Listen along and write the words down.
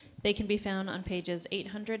They can be found on pages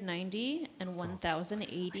 890 and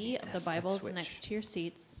 1080 of the Bibles next to your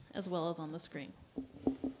seats, as well as on the screen.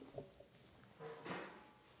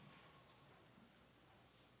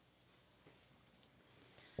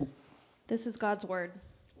 This is God's word.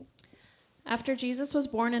 After Jesus was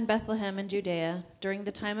born in Bethlehem in Judea, during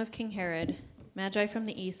the time of King Herod, Magi from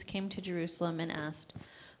the east came to Jerusalem and asked,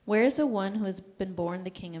 "Where is the one who has been born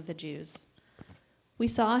the King of the Jews? We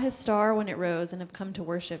saw his star when it rose and have come to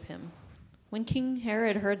worship him." When King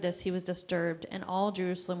Herod heard this, he was disturbed, and all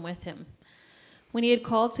Jerusalem with him. When he had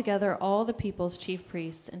called together all the people's chief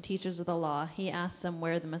priests and teachers of the law, he asked them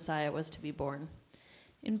where the Messiah was to be born.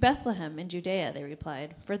 "In Bethlehem in Judea," they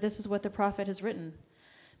replied, "for this is what the prophet has written.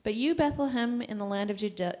 But you, Bethlehem, in the land of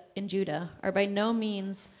Judah, are by no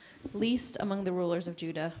means least among the rulers of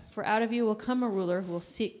Judah, for out of you will come a ruler who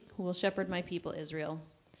will shepherd my people Israel."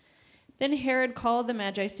 Then Herod called the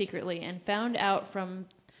Magi secretly and found out from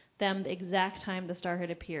them the exact time the star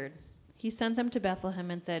had appeared. He sent them to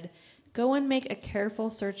Bethlehem and said, "Go and make a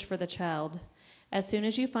careful search for the child. As soon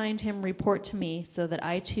as you find him, report to me, so that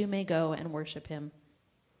I too may go and worship him."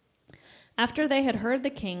 After they had heard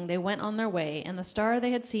the king, they went on their way, and the star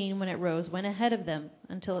they had seen when it rose went ahead of them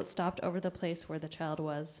until it stopped over the place where the child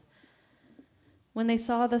was. When they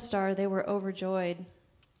saw the star, they were overjoyed.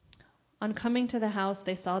 On coming to the house,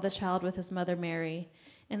 they saw the child with his mother Mary,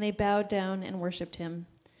 and they bowed down and worshipped him.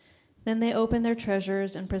 Then they opened their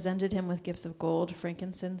treasures and presented him with gifts of gold,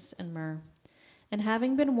 frankincense, and myrrh. And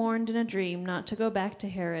having been warned in a dream not to go back to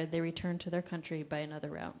Herod, they returned to their country by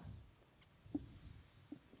another route.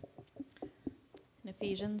 In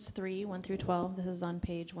Ephesians 3, 1 through 12, this is on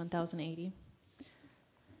page 1080.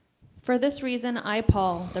 "For this reason, I,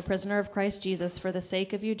 Paul, the prisoner of Christ Jesus, for the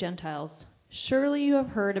sake of you Gentiles, surely you have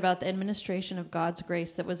heard about the administration of God's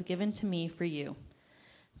grace that was given to me for you.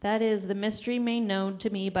 That is, the mystery made known to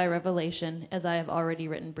me by revelation, as I have already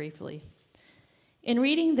written briefly. In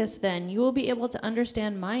reading this, then, you will be able to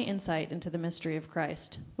understand my insight into the mystery of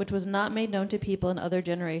Christ, which was not made known to people in other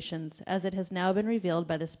generations, as it has now been revealed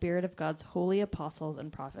by the Spirit of God's holy apostles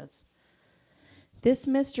and prophets. This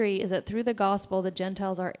mystery is that through the gospel the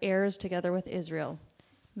Gentiles are heirs together with Israel,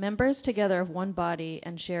 members together of one body,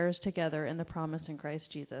 and sharers together in the promise in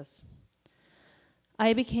Christ Jesus.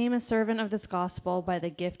 I became a servant of this gospel by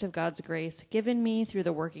the gift of God's grace given me through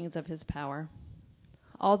the workings of his power.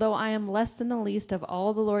 Although I am less than the least of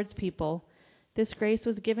all the Lord's people, this grace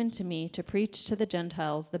was given to me to preach to the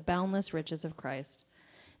Gentiles the boundless riches of Christ,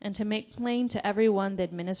 and to make plain to everyone the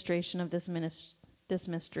administration of this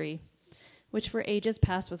mystery, which for ages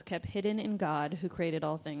past was kept hidden in God, who created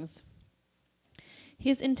all things.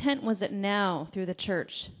 His intent was that now, through the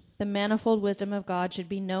church, the manifold wisdom of God should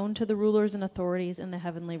be known to the rulers and authorities in the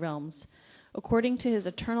heavenly realms, according to his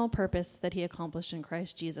eternal purpose that he accomplished in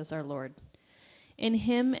Christ Jesus our Lord. In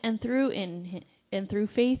him and through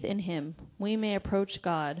faith in him, we may approach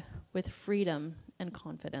God with freedom and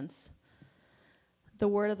confidence. The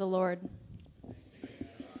word of the Lord.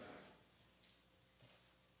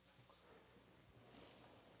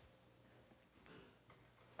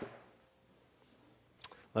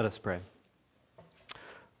 Let us pray.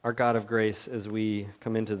 Our God of grace, as we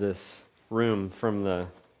come into this room from the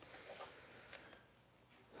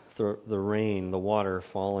rain, the water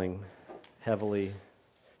falling heavily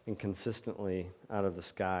and consistently out of the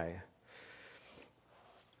sky.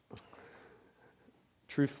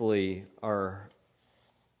 Truthfully, our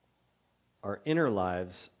inner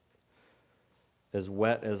lives, as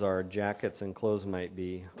wet as our jackets and clothes might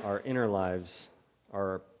be, our inner lives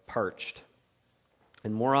are parched.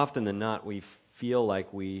 And more often than not, we feel like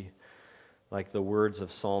the words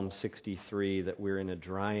of Psalm 63, that we're in a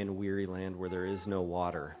dry and weary land where there is no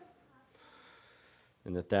water.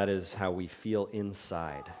 And that is how we feel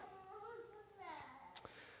inside.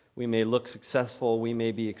 We may look successful, we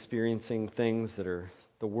may be experiencing things that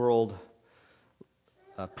the world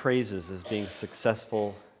praises as being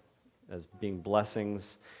successful, as being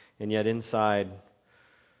blessings, and yet inside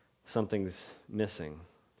something's missing.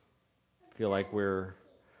 Feel like we're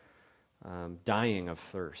dying of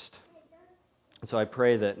thirst. And so I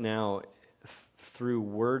pray that now, through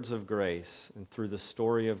words of grace and through the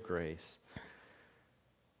story of grace,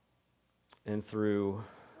 and through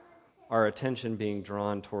our attention being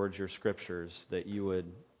drawn towards your scriptures, that you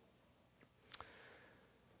would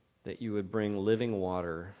bring living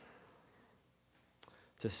water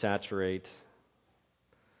to saturate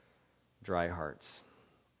dry hearts.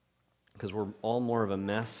 Because we're all more of a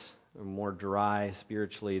mess, or more dry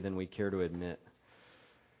spiritually than we care to admit.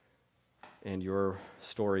 And your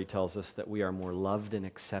story tells us that we are more loved and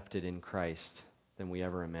accepted in Christ than we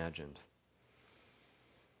ever imagined.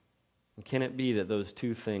 And can it be that those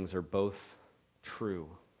two things are both true?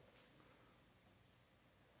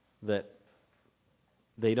 That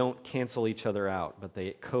they don't cancel each other out, but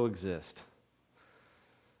they coexist.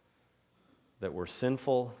 That we're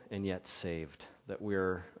sinful and yet saved. That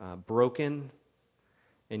we're broken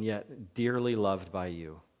and yet dearly loved by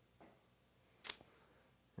you.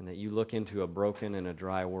 And that you look into a broken and a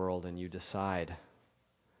dry world and you decide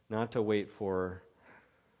not to wait for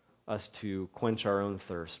us to quench our own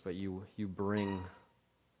thirst, but you bring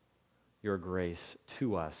your grace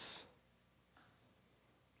to us.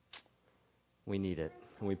 We need it.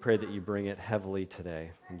 And we pray that you bring it heavily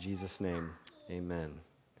today. In Jesus' name, amen.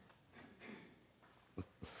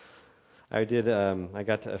 I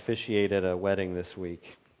got to officiate at a wedding this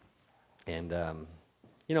week. And,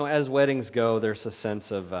 as weddings go, there's a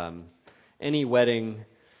sense of any wedding,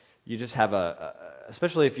 you just have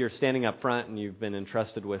especially if you're standing up front and you've been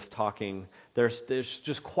entrusted with talking, there's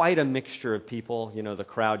just quite a mixture of people. The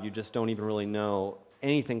crowd, you just don't even really know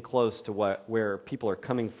anything close to where people are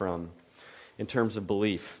coming from in terms of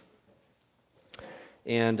belief.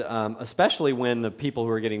 And especially when the people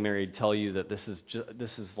who are getting married tell you that this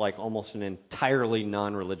is like almost an entirely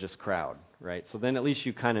non-religious crowd, right? So then at least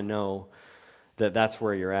you kind of know that that's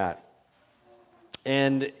where you're at.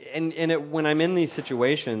 And when I'm in these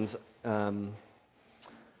situations, not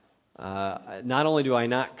only do I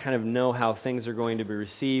not kind of know how things are going to be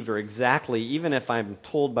received or exactly, even if I'm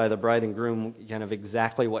told by the bride and groom kind of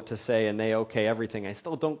exactly what to say and they okay everything, I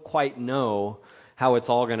still don't quite know how it's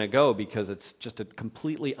all going to go because it's just a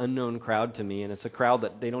completely unknown crowd to me, and it's a crowd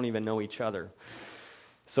that they don't even know each other.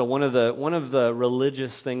 So one of the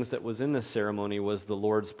religious things that was in this ceremony was the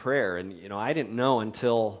Lord's Prayer, and I didn't know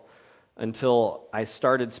until I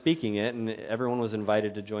started speaking it, and everyone was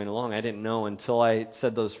invited to join along. I didn't know until I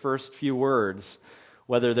said those first few words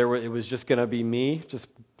whether it was just going to be me just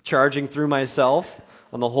charging through myself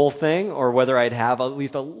on the whole thing, or whether I'd have at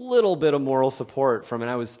least a little bit of moral support from it.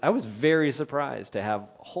 I was very surprised to have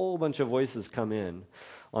a whole bunch of voices come in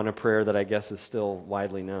on a prayer that I guess is still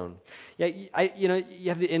widely known. Yeah, you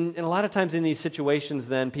have and a lot of times in these situations,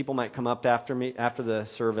 then people might come up after me after the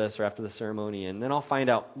service or after the ceremony, and then I'll find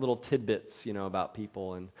out little tidbits, about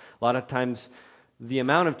people. And a lot of times, the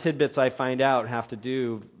amount of tidbits I find out have to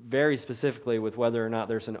do very specifically with whether or not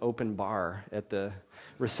there's an open bar at the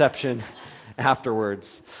reception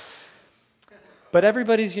afterwards. But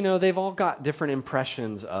everybody's, they've all got different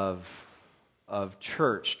impressions of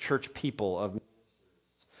church people,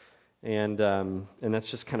 and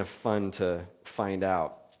that's just kind of fun to find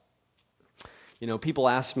out. People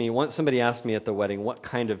ask me, somebody asked me at the wedding what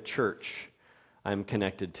kind of church I'm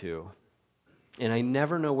connected to. And I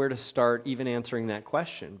never know where to start even answering that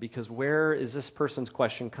question, because where is this person's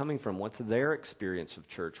question coming from? What's their experience of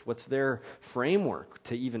church? What's their framework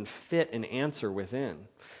to even fit an answer within?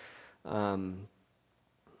 So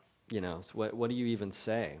what do you even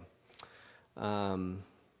say? So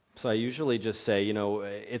I usually just say,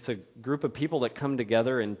 it's a group of people that come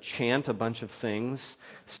together and chant a bunch of things,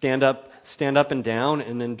 stand up and down,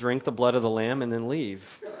 and then drink the blood of the Lamb and then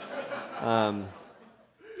leave. No,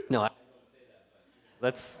 I don't say that.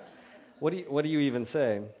 But what do you even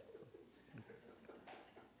say?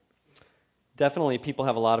 Definitely, people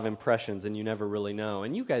have a lot of impressions, and you never really know.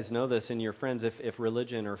 And you guys know this in your friends. If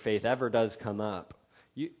religion or faith ever does come up,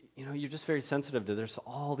 you're just very sensitive to. There's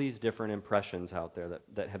all these different impressions out there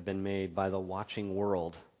that have been made by the watching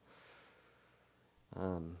world.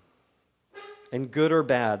 And good or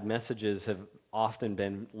bad, messages have often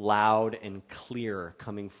been loud and clear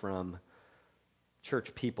coming from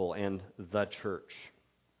church people and the church.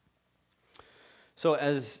 So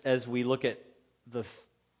as we look at the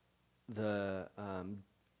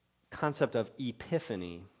concept of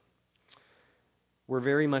epiphany, we're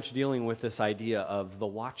very much dealing with this idea of the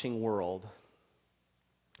watching world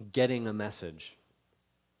getting a message.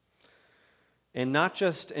 And not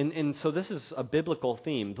just, and so this is a biblical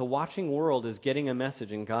theme. The watching world is getting a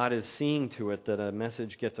message, and God is seeing to it that a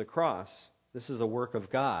message gets across. This is a work of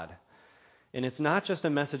God. And it's not just a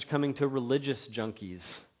message coming to religious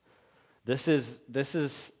junkies. This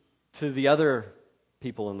is to the other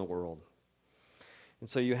people in the world. And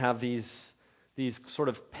so you have these sort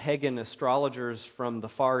of pagan astrologers from the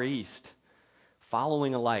Far East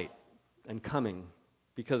following a light and coming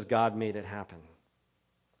because God made it happen.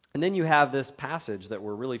 And then you have this passage that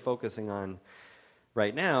we're really focusing on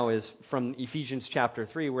right now is from Ephesians chapter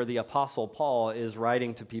 3, where the Apostle Paul is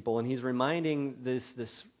writing to people, and he's reminding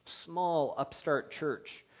this small upstart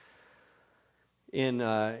church in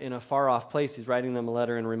a far-off place. He's writing them a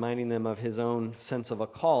letter and reminding them of his own sense of a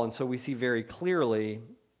call. And so we see very clearly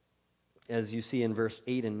as you see in verse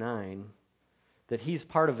 8 and 9, that he's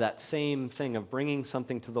part of that same thing of bringing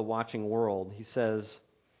something to the watching world. He says,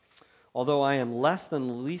 although I am less than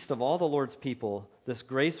the least of all the Lord's people, this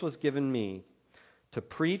grace was given me to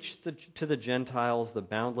preach to the Gentiles the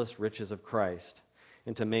boundless riches of Christ,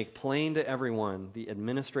 and to make plain to everyone the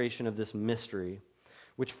administration of this mystery,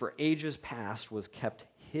 which for ages past was kept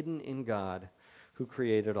hidden in God, who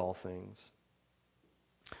created all things.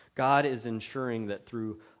 God is ensuring that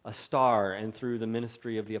through a star and through the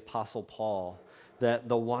ministry of the Apostle Paul, that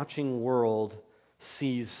the watching world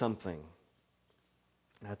sees something.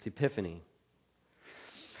 That's Epiphany.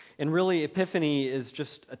 And really, Epiphany is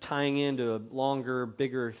just a tying into a longer,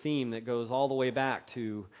 bigger theme that goes all the way back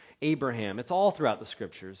to Abraham. It's all throughout the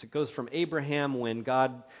Scriptures. It goes from Abraham, when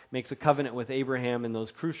God makes a covenant with Abraham, and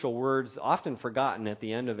those crucial words, often forgotten at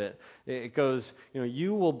the end of it. It goes,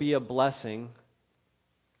 you will be a blessing.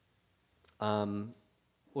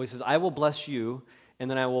 He says, I will bless you,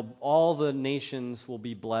 and then all the nations will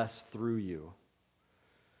be blessed through you.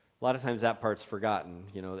 A lot of times that part's forgotten.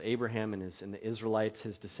 Abraham and the Israelites,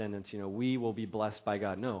 his descendants, we will be blessed by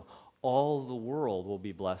God. No, all the world will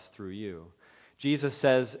be blessed through you. Jesus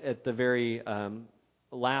says at the very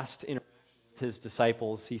last interaction with his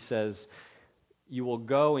disciples, he says, you will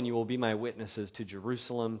go and you will be my witnesses to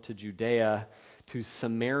Jerusalem, to Judea, to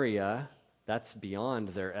Samaria. That's beyond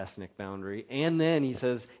their ethnic boundary. And then he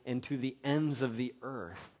says, and to the ends of the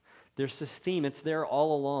earth. There's this theme, it's there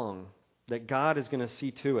all along, that God is going to see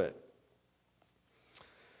to it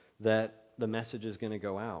that the message is going to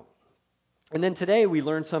go out. And then today we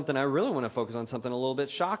learned something. I really want to focus on something a little bit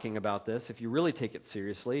shocking about this, if you really take it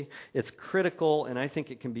seriously. It's critical, and I think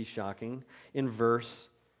it can be shocking. In verse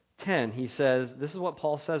 10, he says, this is what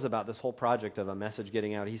Paul says about this whole project of a message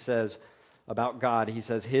getting out. He says about God, he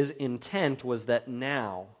says, his intent was that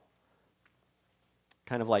now,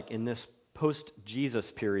 kind of like in this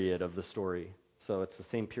post-Jesus period of the story, so it's the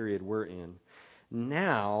same period we're in.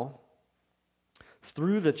 Now,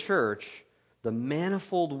 through the church, the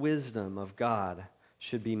manifold wisdom of God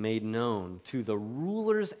should be made known to the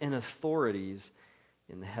rulers and authorities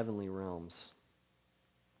in the heavenly realms.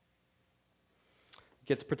 It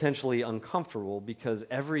gets potentially uncomfortable because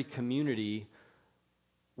every community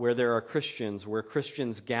where there are Christians, where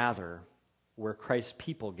Christians gather, where Christ's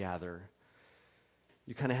people gather,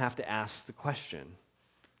 you kind of have to ask the question,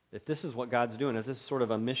 if this is what God's doing, if this is sort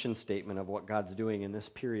of a mission statement of what God's doing in this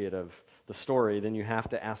period of the story, then you have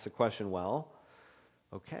to ask the question, well,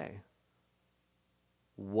 okay,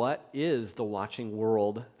 what is the watching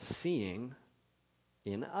world seeing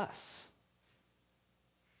in us?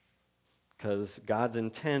 Because God's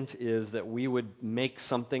intent is that we would make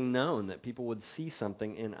something known, that people would see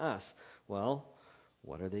something in us. Well,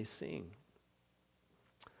 what are they seeing?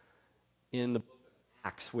 In the book of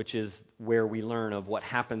Acts, which is where we learn of what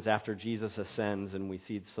happens after Jesus ascends, and we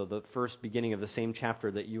see, so the first beginning of the same chapter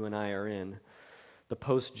that you and I are in, the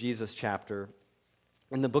post-Jesus chapter.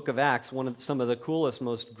 In the book of Acts, some of the coolest,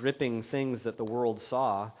 most gripping things that the world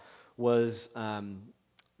saw was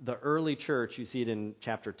the early church. You see it in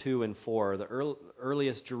chapter 2 and 4. The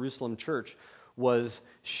earliest Jerusalem church was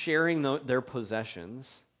sharing their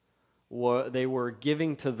possessions. They were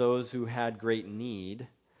giving to those who had great need.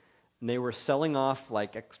 And they were selling off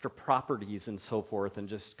like extra properties and so forth, and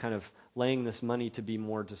just kind of laying this money to be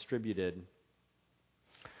more distributed.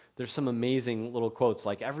 There's some amazing little quotes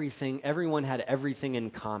like everyone had everything in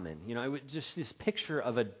common. It was just this picture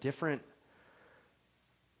of a different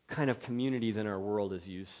kind of community than our world is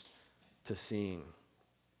used to seeing.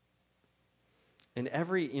 And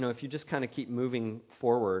if you just kind of keep moving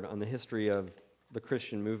forward on the history of the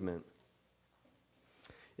Christian movement,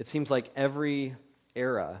 it seems like every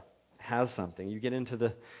era has something. You get into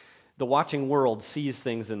the watching world sees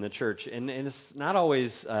things in the church, and it's not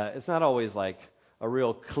always like a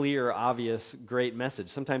real clear, obvious, great message.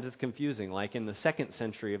 Sometimes it's confusing. Like in the 2nd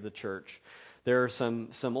century of the church, there are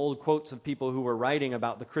some old quotes of people who were writing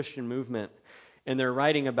about the Christian movement, and they're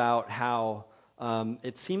writing about how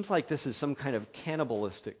it seems like this is some kind of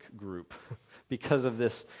cannibalistic group because of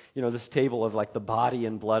this, this table of like the body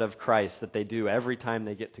and blood of Christ that they do every time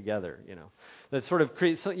they get together, That sort of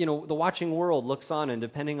creates, the watching world looks on, and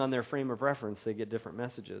depending on their frame of reference, they get different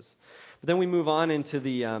messages. But then we move on into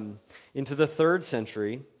the 3rd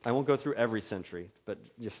century. I won't go through every century, but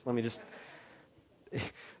let me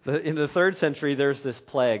in the 3rd century, there's this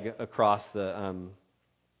plague across the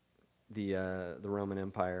Roman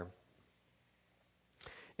Empire.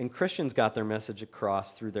 And Christians got their message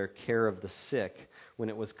across through their care of the sick, when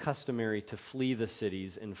it was customary to flee the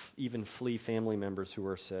cities and even flee family members who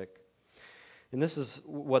were sick. And this is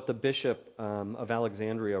what the bishop of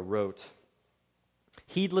Alexandria wrote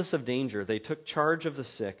Heedless of danger, they took charge of the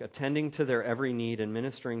sick, attending to their every need and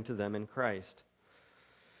ministering to them in Christ.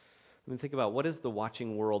 I mean, think about, what is the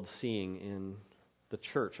watching world seeing in the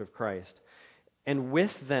church of Christ? And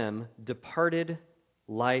with them departed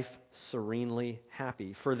life serenely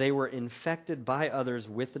happy, for they were infected by others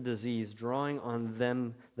with the disease, drawing on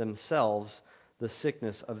them themselves the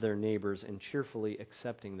sickness of their neighbors and cheerfully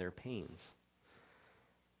accepting their pains.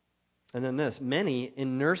 And then this, many,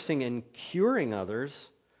 in nursing and curing others,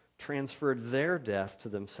 transferred their death to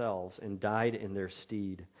themselves and died in their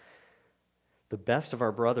stead. The best of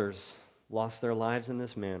our brothers lost their lives in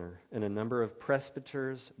this manner, and a number of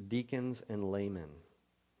presbyters, deacons, and laymen.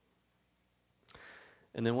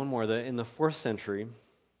 And then one more, in the 4th century,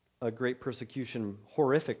 a great persecution,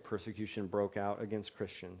 horrific persecution, broke out against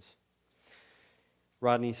Christians.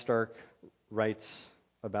 Rodney Stark writes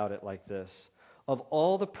about it like this: of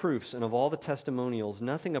all the proofs and of all the testimonials,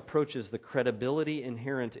 nothing approaches the credibility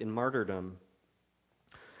inherent in martyrdom.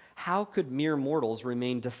 How could mere mortals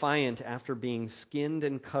remain defiant after being skinned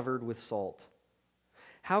and covered with salt?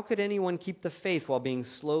 How could anyone keep the faith while being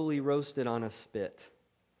slowly roasted on a spit?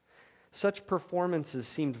 Such performances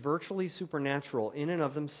seemed virtually supernatural in and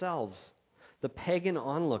of themselves. The pagan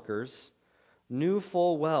onlookers knew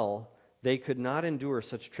full well they could not endure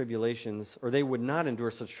such tribulations, or they would not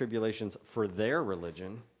endure such tribulations for their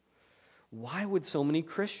religion. Why would so many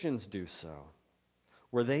Christians do so?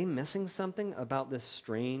 Were they missing something about this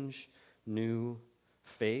strange new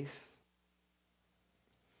faith?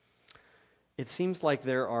 It seems like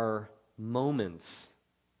there are moments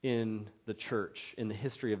in the church, in the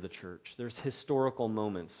history of the church. There's historical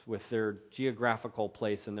moments with their geographical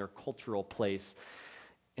place and their cultural place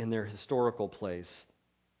and their historical place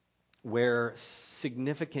where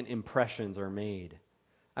significant impressions are made.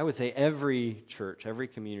 I would say every church, every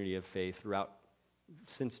community of faith throughout,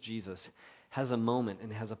 since Jesus, has a moment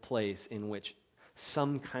and has a place in which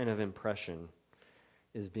some kind of impression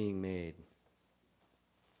is being made.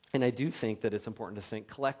 And I do think that it's important to think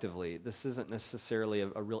collectively. This isn't necessarily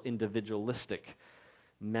a real individualistic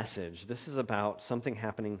message. This is about something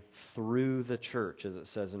happening through the church, as it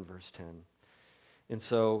says in verse 10. And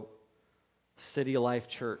so, City Life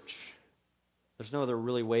Church, there's no other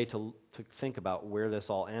really way to think about where this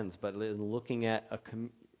all ends, but in looking at a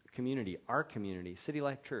community, our community, City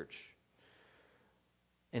Life Church.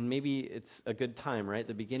 And maybe it's a good time, right?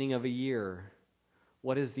 The beginning of a year.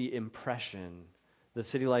 What is the impression the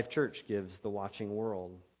City Life Church gives the watching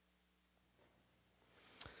world?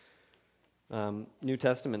 New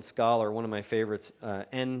Testament scholar, one of my favorites,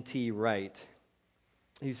 N.T. Wright,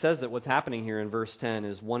 he says that what's happening here in verse 10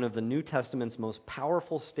 is one of the New Testament's most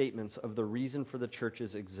powerful statements of the reason for the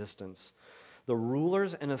church's existence. The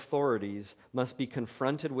rulers and authorities must be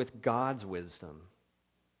confronted with God's wisdom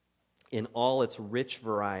in all its rich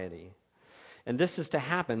variety. And this is to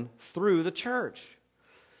happen through the church.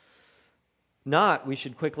 Not, we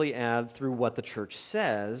should quickly add, through what the church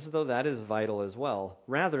says, though that is vital as well.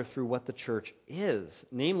 Rather, through what the church is,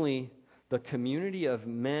 namely the community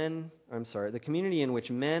the community in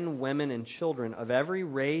which men, women, and children of every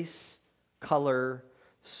race, color,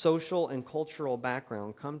 social, and cultural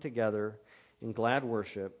background come together in glad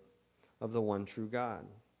worship of the one true God.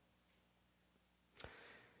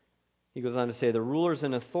 He goes on to say, the rulers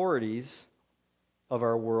and authorities of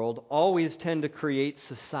our world always tend to create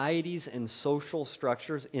societies and social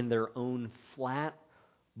structures in their own flat,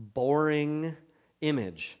 boring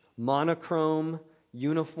image, monochrome,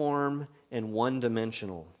 uniform, and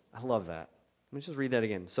one-dimensional. I love that. Let me just read that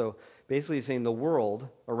again. So basically he's saying the world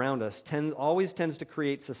around us always tends to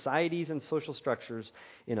create societies and social structures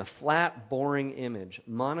in a flat, boring image,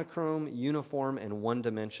 monochrome, uniform, and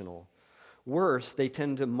one-dimensional. Worse, they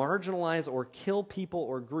tend to marginalize or kill people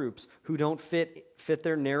or groups who don't fit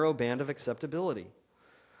their narrow band of acceptability.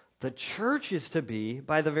 The church is to be,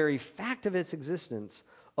 by the very fact of its existence,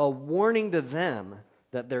 a warning to them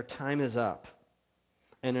that their time is up,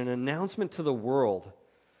 and an announcement to the world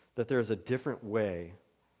that there is a different way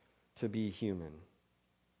to be human.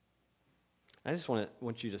 I just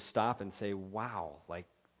want you to stop and say, wow,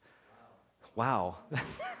 wow.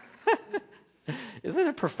 Isn't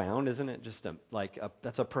it profound? Isn't it just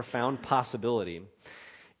that's a profound possibility?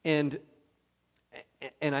 And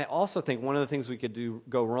I also think one of the things we could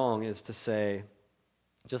go wrong is to say,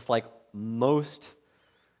 just like most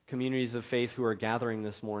communities of faith who are gathering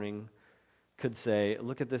this morning could say,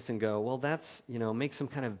 look at this and go, well, that's, make some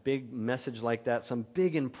kind of big message like that, some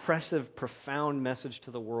big, impressive, profound message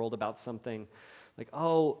to the world about something like,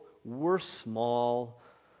 oh, we're small.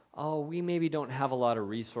 Oh, we maybe don't have a lot of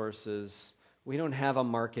resources. We don't have a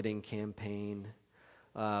marketing campaign.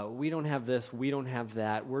 We don't have this. We don't have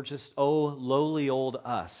that. We're just, lowly old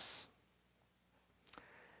us.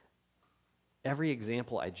 Every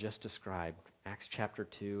example I just described, Acts chapter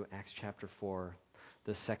 2, Acts chapter 4,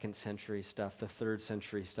 the 2nd century stuff, the 3rd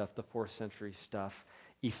century stuff, the 4th century stuff,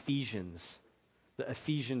 Ephesians, the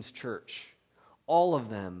Ephesians church, all of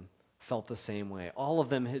them felt the same way. All of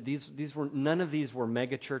them, none of these were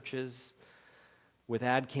mega churches with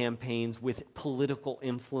ad campaigns, with political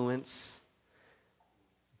influence.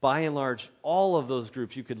 By and large, all of those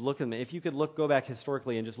groups, you could look at them, if you could go back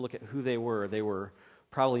historically and just look at who they were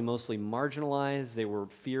probably mostly marginalized. They were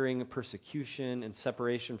fearing persecution and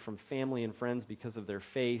separation from family and friends because of their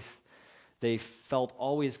faith. They felt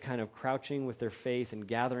always kind of crouching with their faith and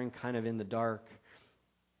gathering kind of in the dark.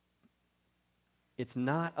 It's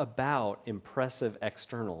not about impressive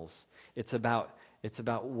externals. It's about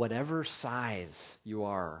whatever size you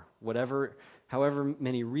are, however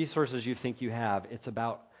many resources you think you have. It's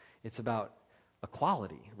about a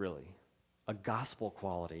quality, really, a gospel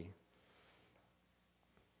quality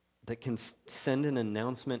that can send an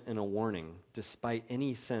announcement and a warning despite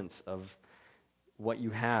any sense of what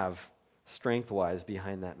you have strength-wise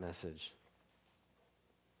behind that message.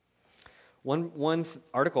 One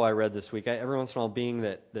article I read this week, every once in a while, being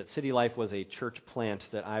that City Life was a church plant,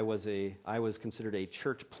 that I was considered a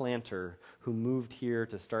church planter who moved here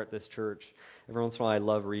to start this church. Every once in a while I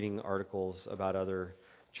love reading articles about other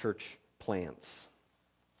church plants.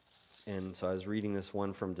 And so I was reading this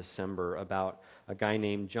one from December about a guy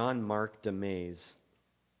named John Mark DeMays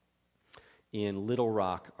in Little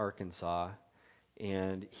Rock, Arkansas.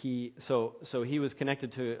 And he was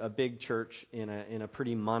connected to a big church in a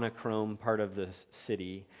pretty monochrome part of the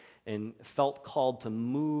city, and felt called to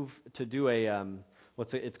move to do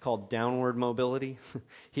it's called downward mobility,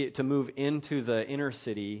 to move into the inner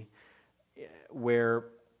city where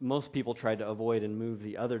most people tried to avoid and move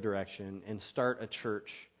the other direction, and start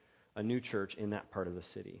a new church in that part of the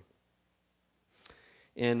city.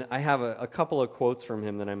 And I have a couple of quotes from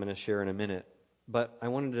him that I'm going to share in a minute, but I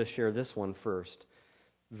wanted to share this one first.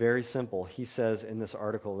 Very simple. He says in this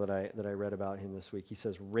article that I read about him this week, he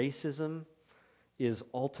says, racism is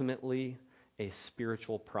ultimately a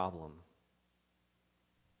spiritual problem.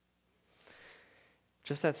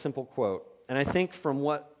 Just that simple quote. And I think from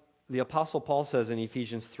what the Apostle Paul says in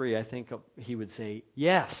Ephesians 3, I think he would say,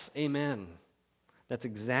 yes, amen. That's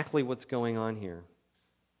exactly what's going on here.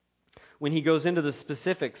 When he goes into the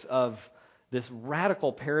specifics of this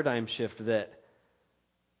radical paradigm shift that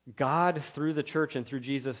God, through the church and through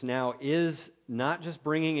Jesus now, is not just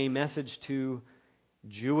bringing a message to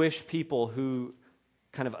Jewish people who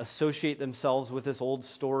kind of associate themselves with this old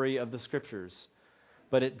story of the Scriptures,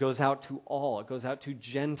 but it goes out to all. It goes out to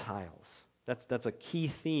Gentiles. That's a key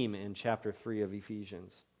theme in chapter 3 of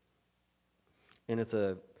Ephesians. And it's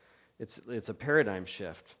a paradigm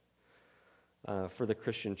shift for the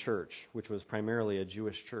Christian church, which was primarily a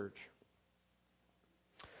Jewish church.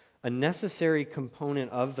 A necessary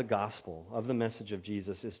component of the gospel, of the message of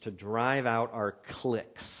Jesus, is to drive out our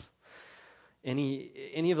cliques.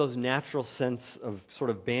 Any of those natural sense of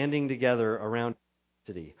sort of banding together around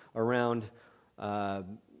city, around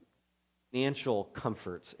financial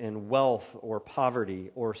comforts and wealth or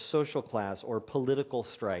poverty or social class or political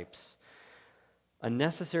stripes. A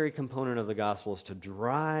necessary component of the gospel is to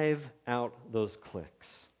drive out those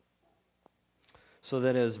cliques. So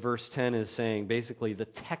that, as verse 10 is saying, basically the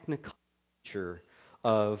technical nature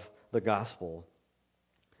of the gospel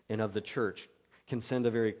and of the church can send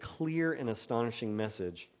a very clear and astonishing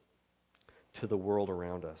message to the world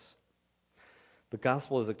around us. The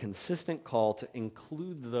gospel is a consistent call to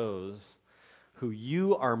include those who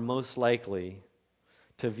you are most likely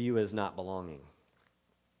to view as not belonging.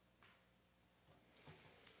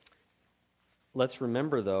 Let's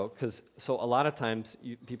remember, though, because a lot of times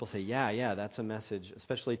people say, yeah, that's a message,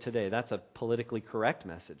 especially today. That's a politically correct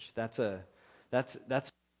message. That's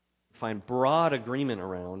find broad agreement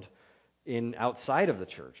around outside of the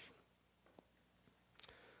church.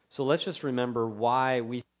 So let's just remember why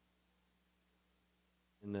we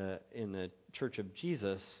in the Church of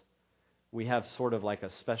Jesus we have sort of like a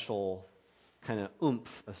special kind of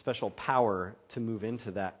oomph, a special power to move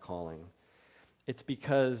into that calling. It's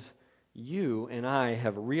because you and I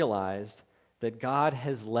have realized that God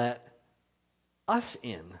has let us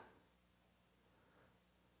in.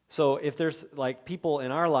 So if there's like people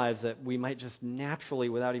in our lives that we might just naturally,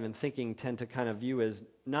 without even thinking, tend to kind of view as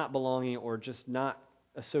not belonging or just not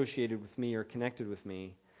associated with me or connected with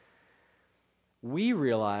me, we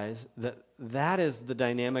realize that that is the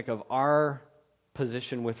dynamic of our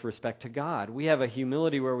position with respect to God. We have a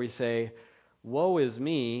humility where we say, woe is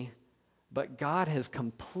me, but God has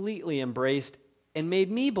completely embraced and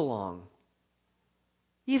made me belong.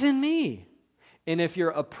 Even me. And if you're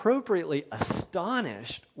appropriately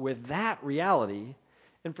astonished with that reality,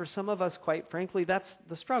 and for some of us, quite frankly, that's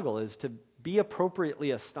the struggle, is to be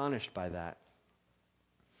appropriately astonished by that.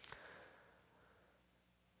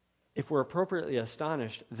 If we're appropriately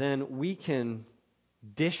astonished, then we can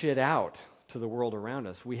dish it out to the world around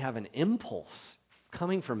us. We have an impulse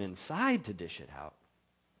coming from inside to dish it out.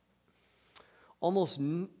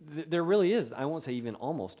 There really is, I won't say even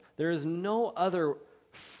almost, there is no other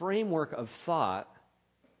framework of thought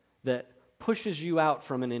that pushes you out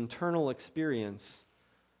from an internal experience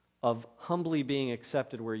of humbly being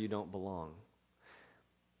accepted where you don't belong.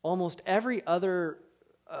 Almost every other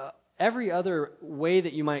way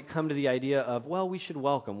that you might come to the idea of, well, we should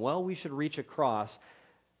welcome, well, we should reach across,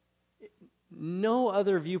 no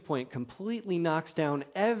other viewpoint completely knocks down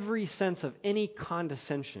every sense of any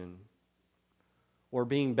condescension or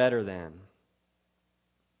being better than.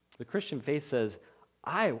 The Christian faith says,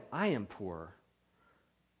 I am poor.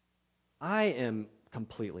 I am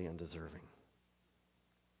completely undeserving.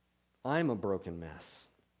 I'm a broken mess.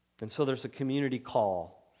 And so there's a community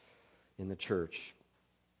call in the church.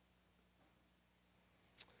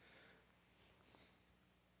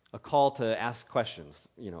 A call to ask questions,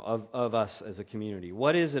 of us as a community.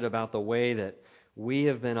 What is it about the way that we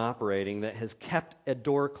have been operating that has kept a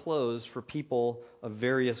door closed for people of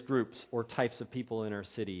various groups or types of people in our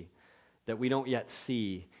city that we don't yet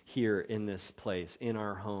see here in this place, in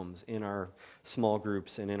our homes, in our small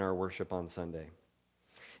groups, and in our worship on Sunday?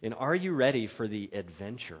 And are you ready for the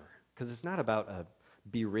adventure? Because it's not about a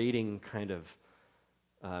berating kind of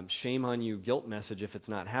shame on you guilt message if it's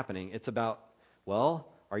not happening. It's about, well,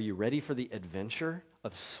 are you ready for the adventure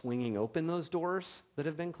of swinging open those doors that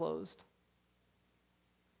have been closed?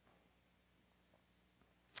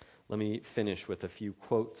 Let me finish with a few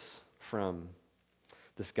quotes from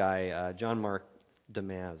this guy, John Mark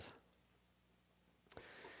Demaz.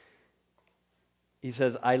 He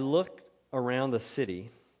says, I looked around the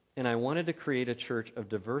city and I wanted to create a church of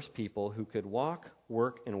diverse people who could walk,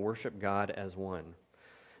 work, and worship God as one.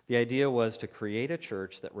 The idea was to create a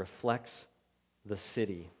church that reflects the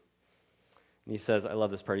city. And he says, I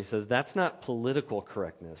love this part, he says, that's not political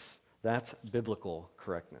correctness, that's biblical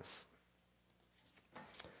correctness.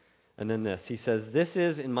 And then this, he says, this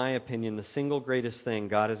is, in my opinion, the single greatest thing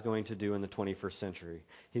God is going to do in the 21st century.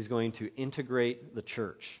 He's going to integrate the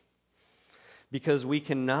church. Because we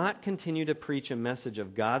cannot continue to preach a message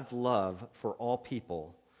of God's love for all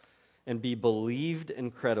people and be believed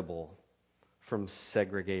and credible from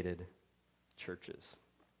segregated churches.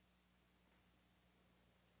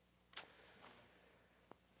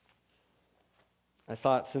 I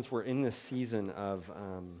thought, since we're in this season of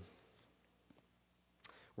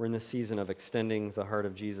extending the heart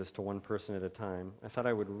of Jesus to one person at a time, I thought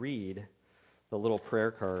I would read the little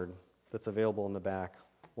prayer card that's available in the back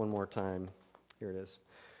one more time. Here it is.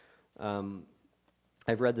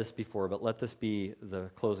 I've read this before, but let this be the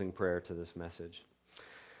closing prayer to this message.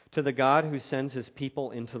 To the God who sends his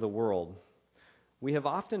people into the world, we have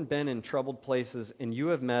often been in troubled places, and you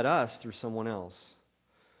have met us through someone else.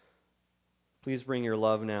 Please bring your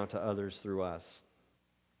love now to others through us.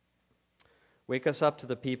 Wake us up to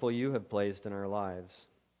the people you have placed in our lives.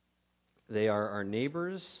 They are our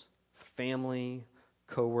neighbors, family,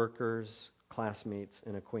 co-workers, classmates,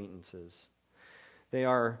 and acquaintances. They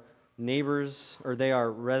are neighbors, or they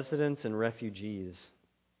are residents and refugees,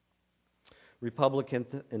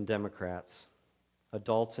 Republicans and Democrats,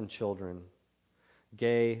 adults and children,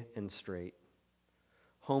 gay and straight,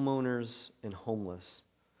 homeowners and homeless,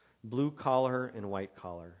 blue collar and white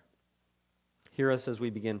collar. Hear us as we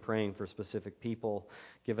begin praying for specific people.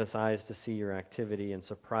 Give us eyes to see your activity and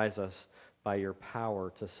surprise us by your power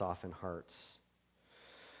to soften hearts.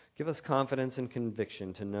 Give us confidence and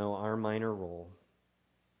conviction to know our minor role.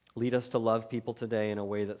 Lead us to love people today in a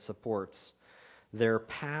way that supports their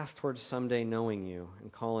path towards someday knowing you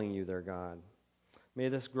and calling you their God. May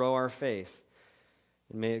this grow our faith,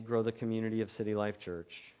 and may it grow the community of City Life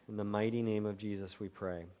Church. In the mighty name of Jesus we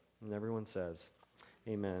pray. And everyone says,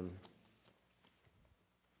 amen.